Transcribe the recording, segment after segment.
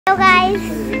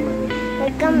Guys,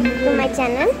 welcome to my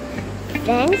channel.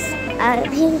 Friends,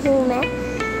 अभी हूँ मैं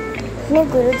अपने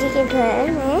गुरुजी के घर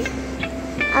में।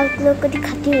 आप लोग को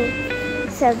दिखाती हूँ,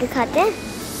 सब दिखाते हैं।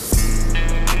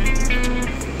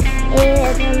 ये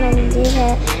मंदिर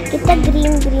है, कितना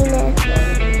ग्रीन ग्रीन है,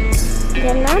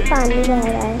 इधर ना पानी बह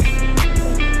रहा है।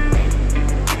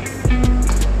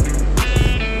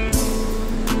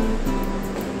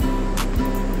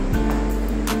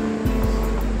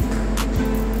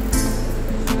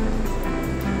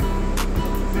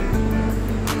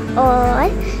 और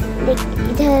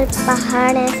इधर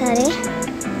पहाड़ है सारे,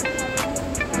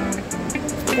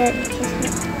 इधर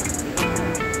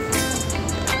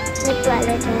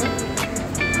टॉयलेट है,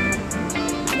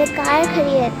 इधर कार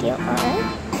खड़ी रहती है और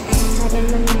सारे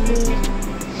मंदिर।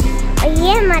 और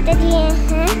ये माता जी हैं।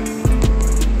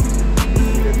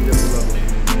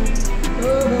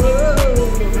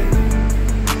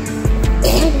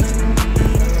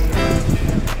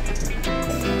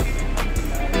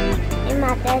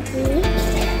 माता जी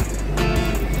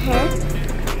हैं।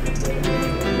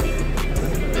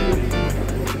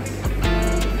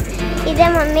 इधर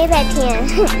मम्मी बैठी हैं।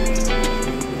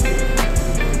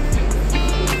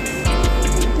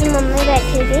 मम्मी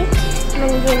बैठी थी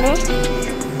मंदिर में।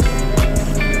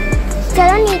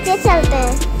 चलो नीचे चलते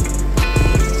हैं,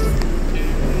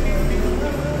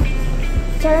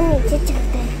 चलो नीचे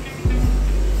चलते हैं।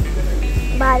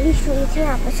 बारिश हुई थी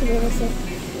यहाँ पर सुबह से।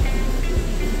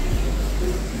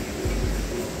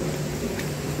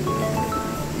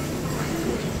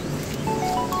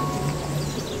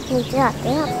 नीचे आते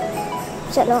हैं आप,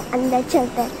 चलो अंदर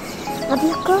चलते हैं। अब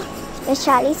लोग को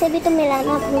वैशाली से भी तो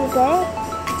मिलाना भूल गए,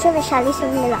 अच्छा वैशाली से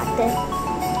भी मिलाते हैं।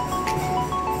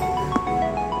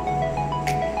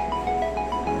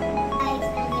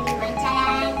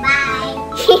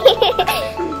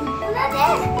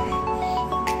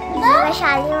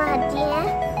 वैशाली माती है,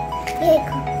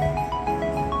 देखो,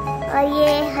 और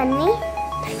ये हनी।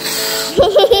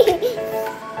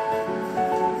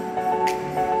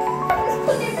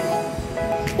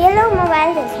 ये लोग मोबाइल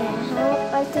देख रहे हैं, हम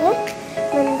ऊपर थे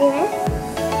मंदिर में।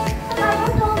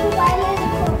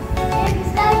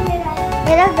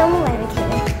 ये लोग दो मोबाइल खेल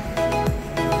रहे हैं,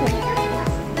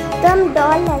 तो हम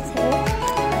डॉल थे।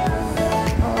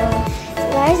 और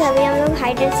गाइस अभी हम लोग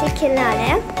हाइड एंड सीक खेलने आ रहे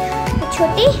हैं।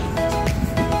 छोटी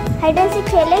हाइड एंड सीक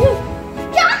खेलेगी?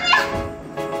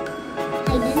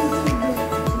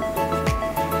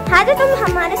 हाँ तो तुम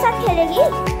हमारे साथ खेलेगी?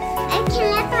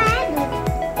 खेलना तो है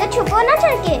तो छुपो ना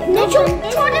चल के। नहीं छोटे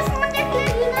फोन से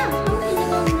खेलेगी ना, हम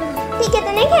खेलेंगे। ठीक है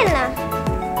तो नहीं खेलना,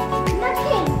 मत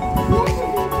खेल।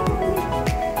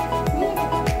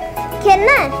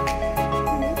 खेलना है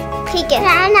ठीक है।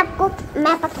 फ्रेंड आपको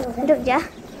मैं पकड़ूंगा, रुक जा।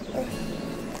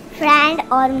 फ्रेंड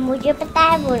और मुझे पता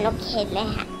है वो लोग खेल रहे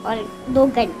हैं और 2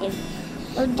 घंटे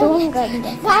और 2 घंटे।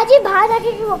 भाजी बाहर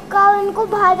जाके उनको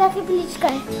बाहर जाके प्लीज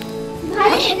करें। ये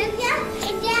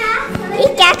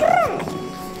क्या कर रहा है?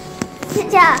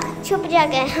 जा छुप जा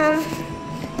गए हम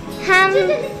हाँ ठीक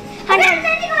है।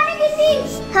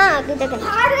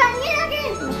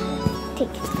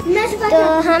 तो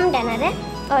हम डनर है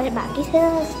और बाकी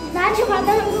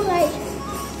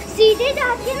सीधे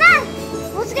जाके ना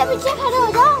उसके पीछे खड़े हो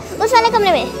जाओ, उस वाले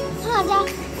कमरे में। हाँ जा,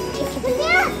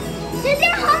 ठीक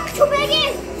है। हम छुपेंगे।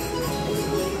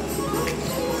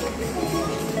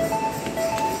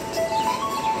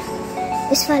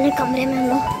 इस वाले कमरे में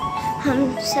हम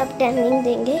सब टाइमिंग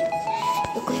देंगे।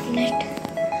 तो कोई मिनट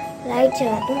लाइट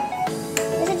जला दूँ,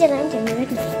 ऐसे जलाने चाहिए।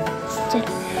 चलो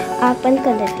आप बंद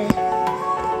कर देते हैं।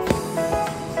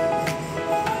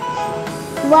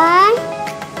 1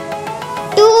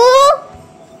 2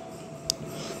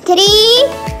 3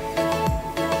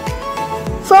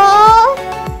 4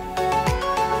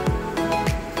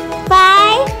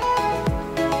 5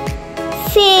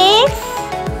 6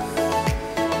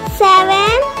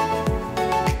 7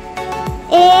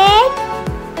 8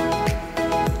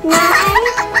 9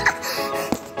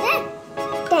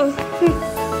 10।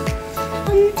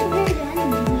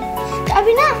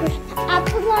 अभी ना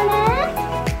आपको बोलना है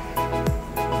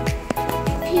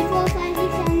 3 4 5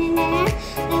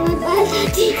 6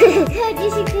 7 8 9 10 11 12 13 14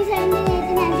 15 16 17 18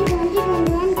 19 20 21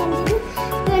 22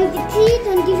 23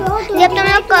 24 जब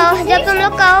तुम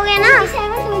लोग कहोगे ना,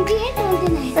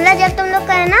 मतलब जब तुम लोग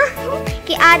कहे ना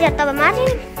कि आ जाता बमा जी।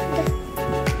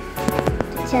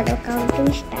 चलो काउंटिंग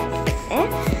स्टार्ट करते हैं।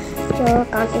 जो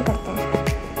काउंटिंग करते हैं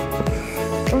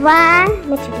 1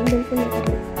 मैं चीटिंग बिल्कुल नहीं कर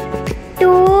रही।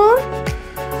 2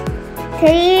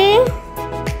 3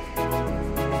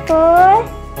 4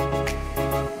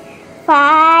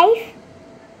 5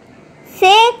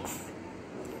 6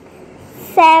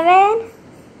 7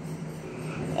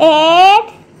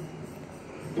 8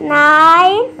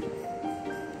 9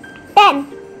 10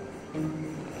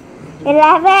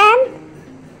 11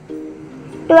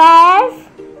 12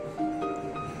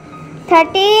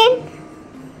 13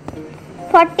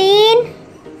 14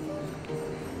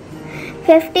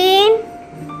 15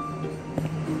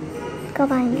 कब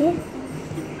आएंगे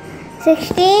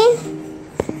 16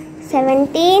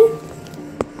 17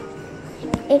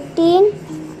 18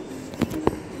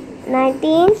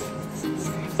 19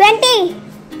 20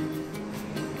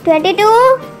 22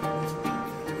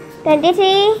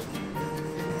 23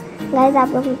 गाइस आप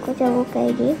लोग को जब वो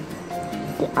कहेगी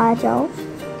कि आ जाओ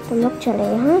तो लोग चले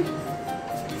यहाँ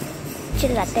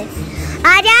चिल्लाते आ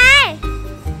जाए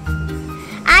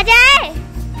आ जाए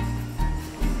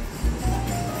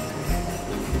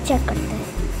चेक करते हैं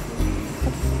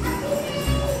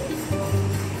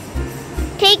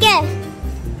ठीक है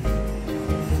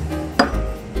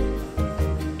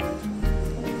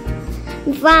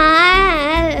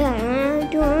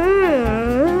 1 2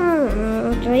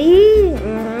 3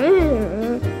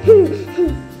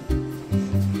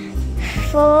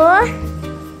 4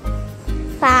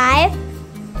 5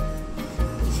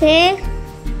 6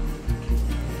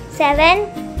 7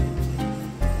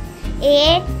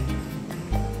 8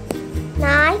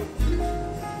 9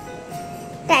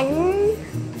 10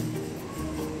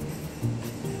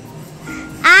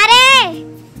 आ रहे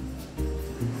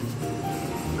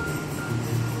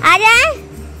आ जाए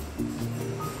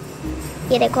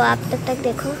ये देखो आप तक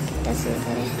देखो कितना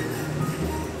सुंदर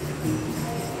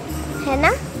है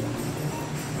ना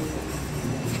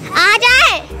आ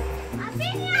जाए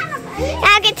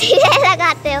आगे धीरे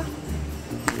लगाते हो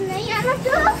नहीं आना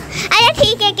तो अरे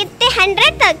ठीक है कितने 100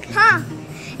 तक हाँ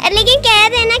लेकिन कह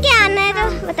देना कि आना है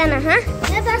तो बताना हाँ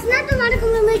मैं बस ना तुम्हारे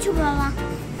कमरे में छुप रहा हूँ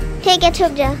ठीक है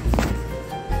छुप जा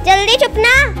जल्दी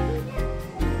छुपना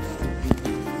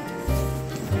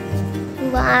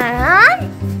 1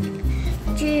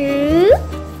 2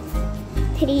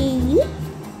 3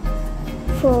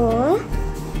 4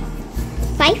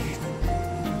 5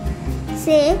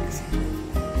 6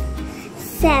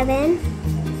 7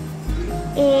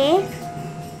 8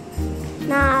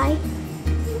 9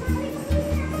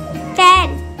 10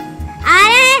 आ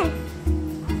रहे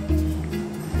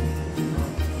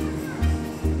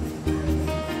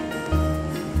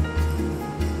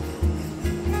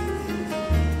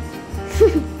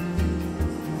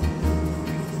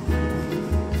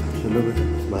चलो बेटा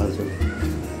बाहर चलो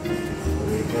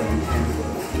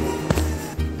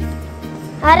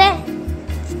अरे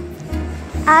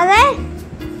आ गए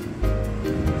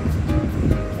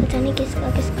पता नहीं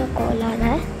किसका कॉल आ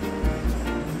रहा है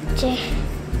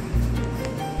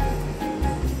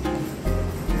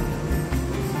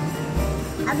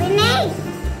अभी नहीं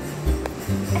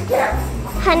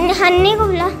हन्नी को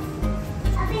बुला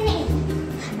अभी नहीं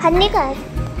हन्नी का है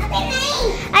अभी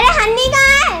नहीं अरे हन्नी का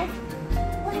है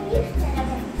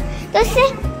तो उससे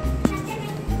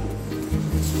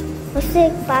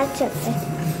एक बात चलते हैं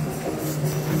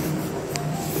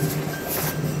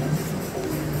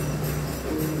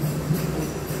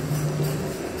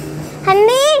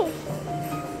हन्नी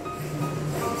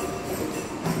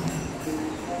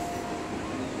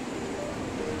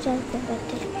चलते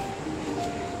बैठे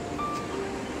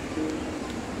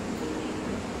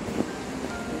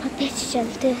अभी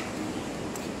चलते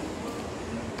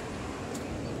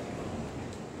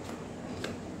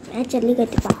मैं चली गई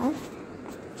थी बाहर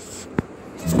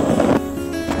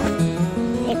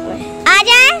एक मिनट आ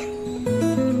जाए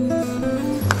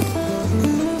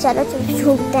चलो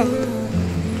छूटते हैं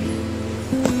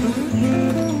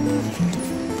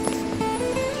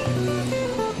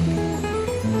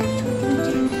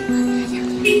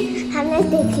हमने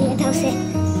देख लिया था उसे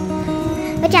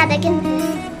बचा दे कि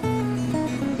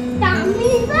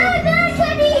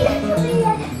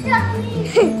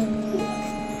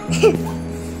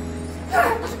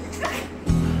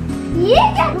ये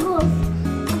क्या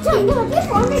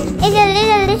जल्दी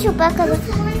जल्दी छुपा करो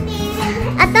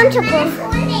तुम छुपो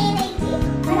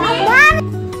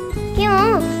क्यों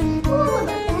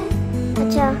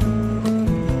अच्छा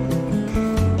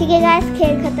ठीक है गाइस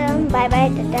खेल खत्म बाय बाय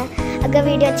टाटा अगर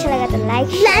वीडियो अच्छा लगा तो लाइक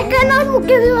करना और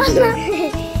मुक्के भी मारना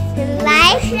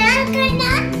लाइक शेयर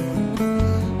करना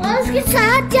और उसके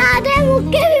साथ ज्यादा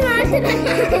मुक्के भी मारना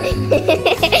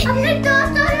अपने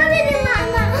दोस्तों को भी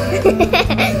मारना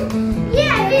ये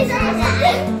अभी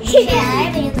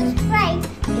सब्सक्राइब इनको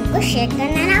शेयर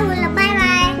करना ना भूलना बाय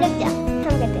बाय रुक जा हम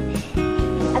कहते हैं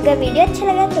अगर वीडियो अच्छा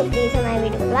लगा तो प्लीज हमारे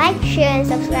वीडियो को लाइक शेयर एंड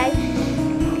सब्सक्राइब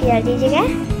कर दीजिएगा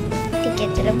ठीक है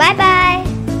चलो बाय बाय।